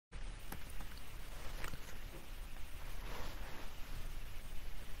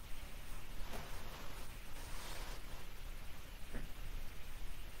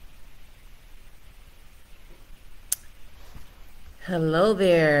Hello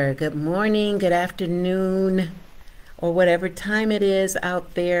there. Good morning, good afternoon, or whatever time it is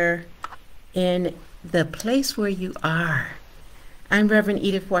out there in the place where you are. I'm Reverend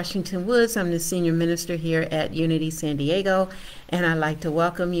Edith Washington Woods. I'm the senior minister here at Unity San Diego, and I'd like to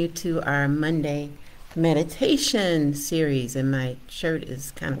welcome you to our Monday meditation series. And my shirt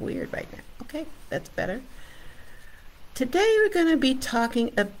is kind of weird right now. Okay, that's better. Today we're going to be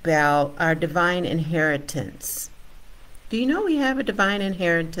talking about our divine inheritance. Do you know we have a divine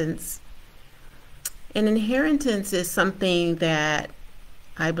inheritance? An inheritance is something that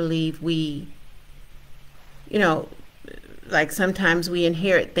I believe like sometimes we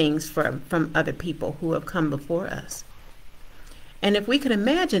inherit things from other people who have come before us. And if we could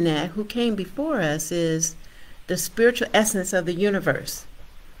imagine that, who came before us is the spiritual essence of the universe,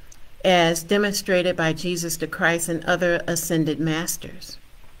 as demonstrated by Jesus the Christ and other ascended masters.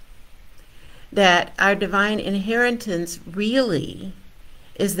 That our divine inheritance really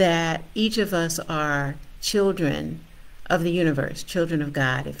is that each of us are children of the universe, children of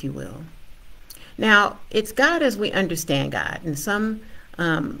God, if you will. Now, it's God as we understand God, and some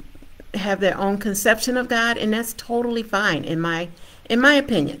have their own conception of God, and that's totally fine in my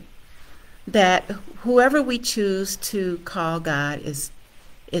opinion. That whoever we choose to call God is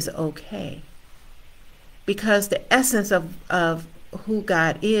okay, because the essence of who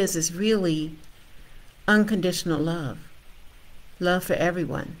God is really unconditional love for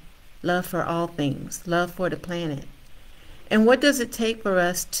everyone, love for all things, love for the planet. And what does it take for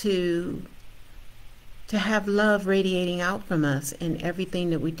us to have love radiating out from us in everything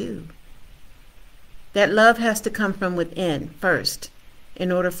that we do? That love has to come from within first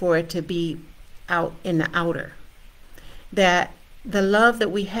in order for it to be out in the outer. That the love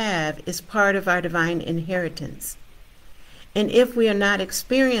that we have is part of our divine inheritance. And if we are not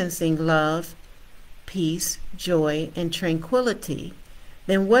experiencing love, peace, joy, and tranquility,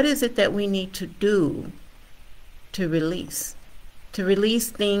 then what is it that we need to do to release? To release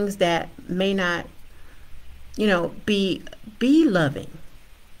things that may not, be loving.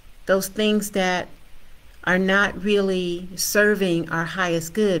 Those things that are not really serving our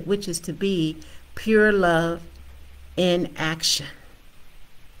highest good, which is to be pure love in action.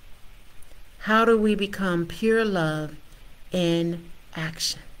 How do we become pure love in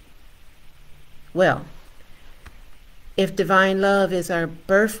action? Well, if divine love is our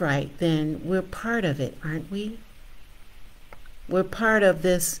birthright, then we're part of it, aren't we? We're part of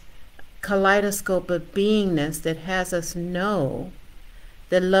this kaleidoscope of beingness that has us know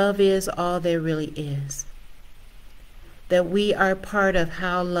that love is all there really is. That we are part of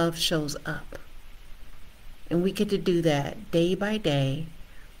how love shows up. And we get to do that day by day,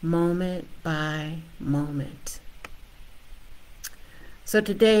 moment by moment. So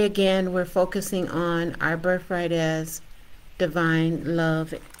today, again, we're focusing on our birthright as divine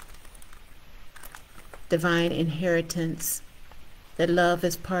love, divine inheritance, that love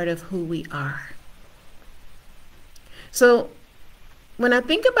is part of who we are. So when I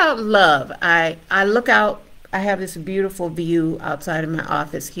think about love, I look out, I have this beautiful view outside of my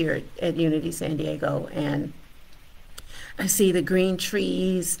office here at Unity San Diego, and I see the green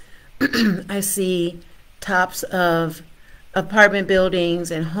trees, I see tops of apartment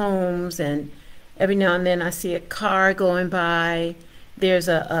buildings and homes, and every now and then I see a car going by. There's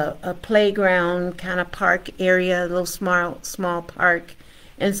a playground kind of park area, a little small park,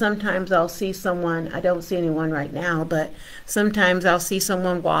 and sometimes I'll see someone. I don't see anyone right now, but sometimes I'll see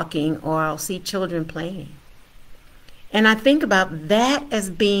someone walking, or I'll see children playing. And I think about that as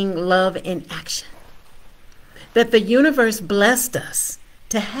being love in action. That the universe blessed us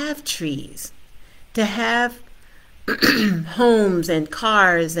to have trees, to have homes and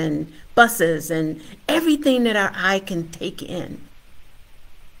cars and buses and everything that our eye can take in.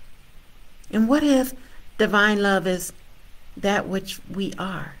 And what if divine love is that which we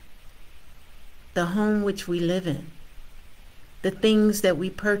are, the home which we live in, the things that we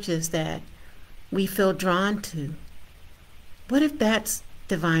purchase that we feel drawn to? What if that's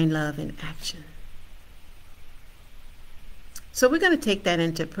divine love in action? So we're going to take that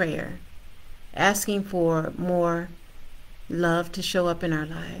into prayer, asking for more love to show up in our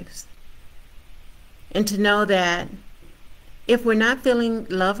lives. And to know that if we're not feeling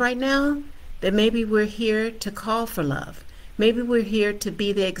love right now, then maybe we're here to call for love. Maybe we're here to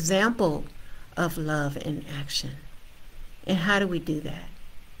be the example of love in action. And how do we do that?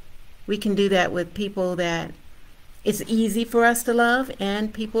 We can do that with people that it's easy for us to love,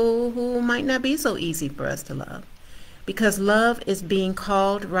 and people who might not be so easy for us to love. Because love is being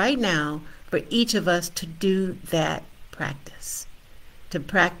called right now for each of us to do that practice, to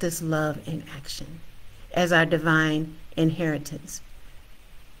practice love in action as our divine inheritance,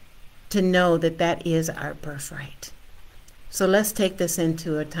 to know that that is our birthright. So let's take this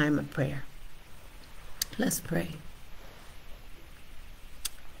into a time of prayer. Let's pray.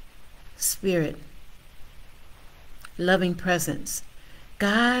 Spirit, loving presence,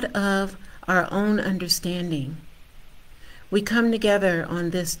 God of our own understanding, we come together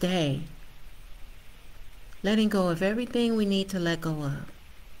on this day, letting go of everything we need to let go of.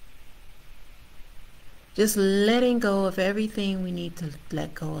 Just letting go of everything we need to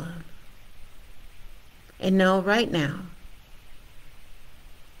let go of. And know right now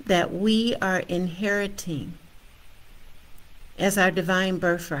that we are inheriting as our divine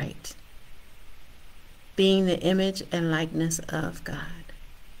birthright, being the image and likeness of God.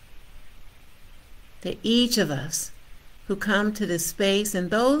 That each of us who come to this space, and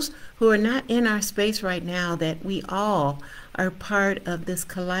those who are not in our space right now, that we all are part of this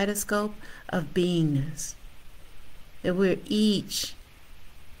kaleidoscope of beingness. That we're each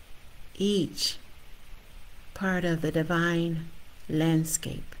part of the divine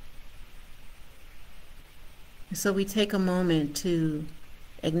landscape. And so we take a moment to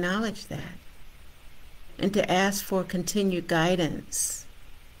acknowledge that and to ask for continued guidance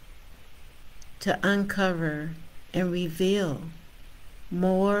to uncover and reveal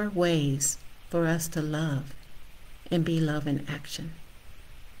more ways for us to love and be love in action.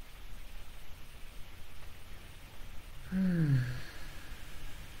 And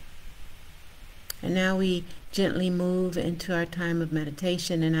now we gently move into our time of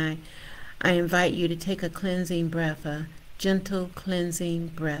meditation, and I invite you to take a cleansing breath, a gentle cleansing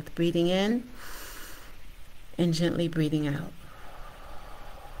breath, breathing in and gently breathing out.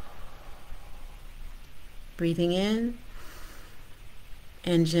 Breathing in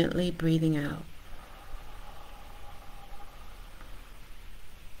and gently breathing out.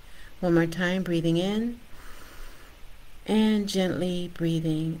 One more time, breathing in and gently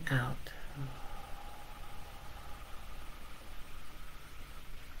breathing out.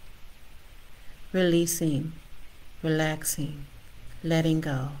 Releasing, relaxing, letting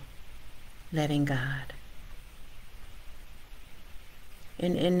go, letting God.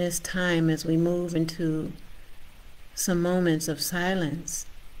 And in this time, as we move into some moments of silence,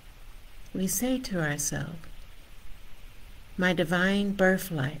 we say to ourselves, my divine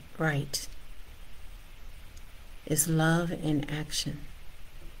birthright is love in action.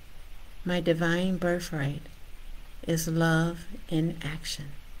 My divine birthright is love in action.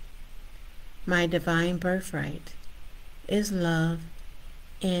 My divine birthright is love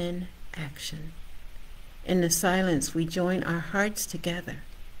in action. In the silence, we join our hearts together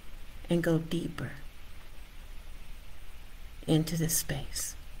and go deeper into this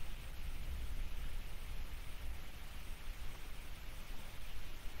space.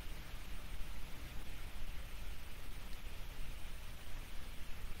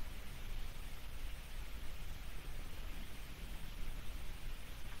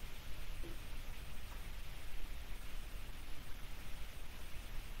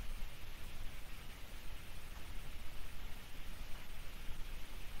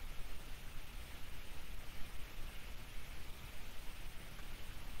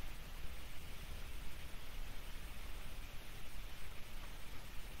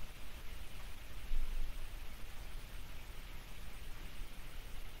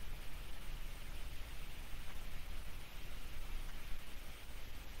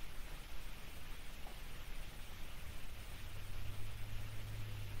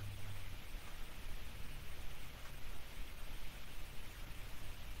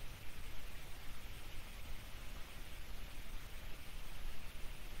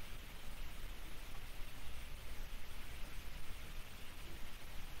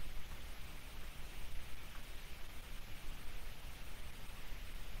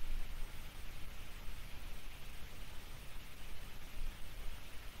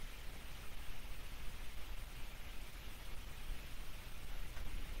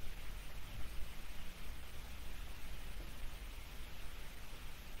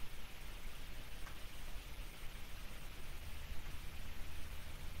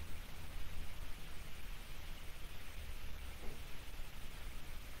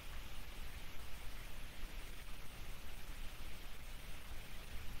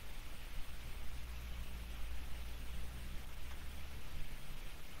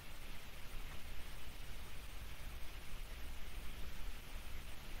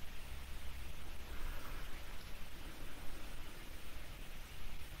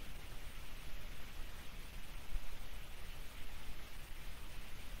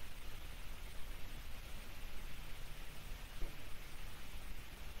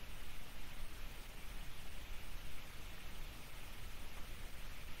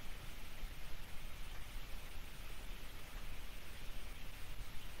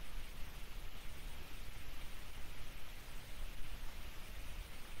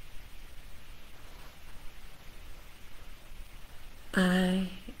 I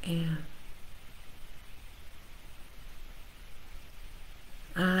am.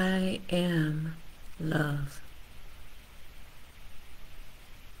 I am love.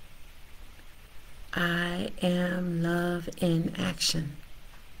 I am love in action.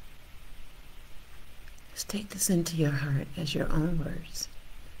 Just take this into your heart as your own words.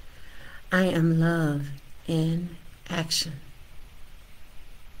 I am love in action.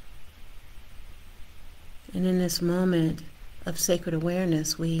 And in this moment of sacred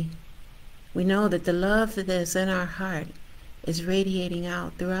awareness, we know that the love that is in our heart is radiating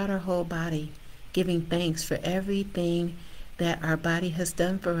out throughout our whole body, giving thanks for everything that our body has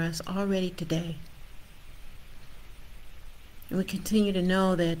done for us already today. And we continue to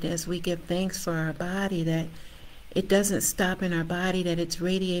know that as we give thanks for our body, that it doesn't stop in our body, that it's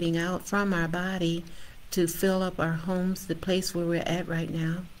radiating out from our body to fill up our homes, the place where we're at right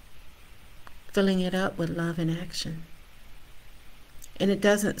now, filling it up with love and action. And it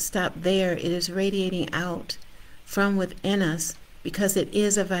doesn't stop there. It is radiating out from within us because it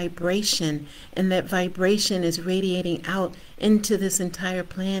is a vibration, and that vibration is radiating out into this entire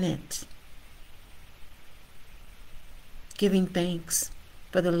planet, giving thanks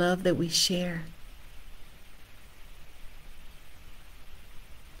for the love that we share.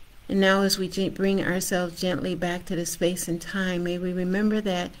 And now as we bring ourselves gently back to the space and time, may we remember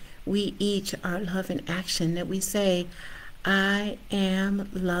that we each are love in action, that we say, I am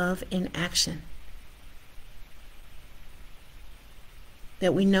love in action.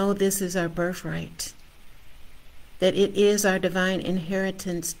 That we know this is our birthright, that it is our divine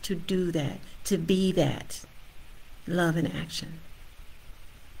inheritance to do that, to be that, love in action.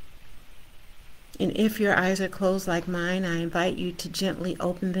 And if your eyes are closed like mine, I invite you to gently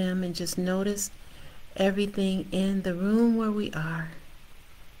open them and just notice everything in the room where we are.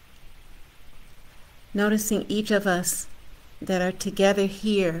 Noticing each of us that are together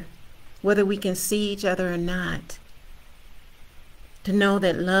here, whether we can see each other or not, to know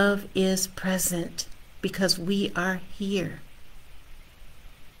that love is present because we are here.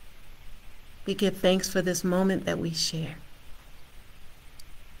 We give thanks for this moment that we share.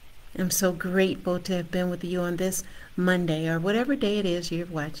 I'm so grateful to have been with you on this Monday, or whatever day it is you're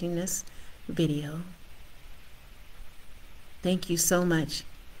watching this video. Thank you so much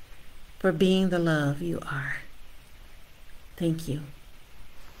for being the love you are. Thank you.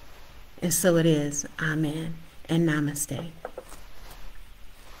 And so it is. Amen and namaste.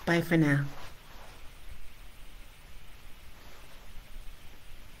 Bye for now.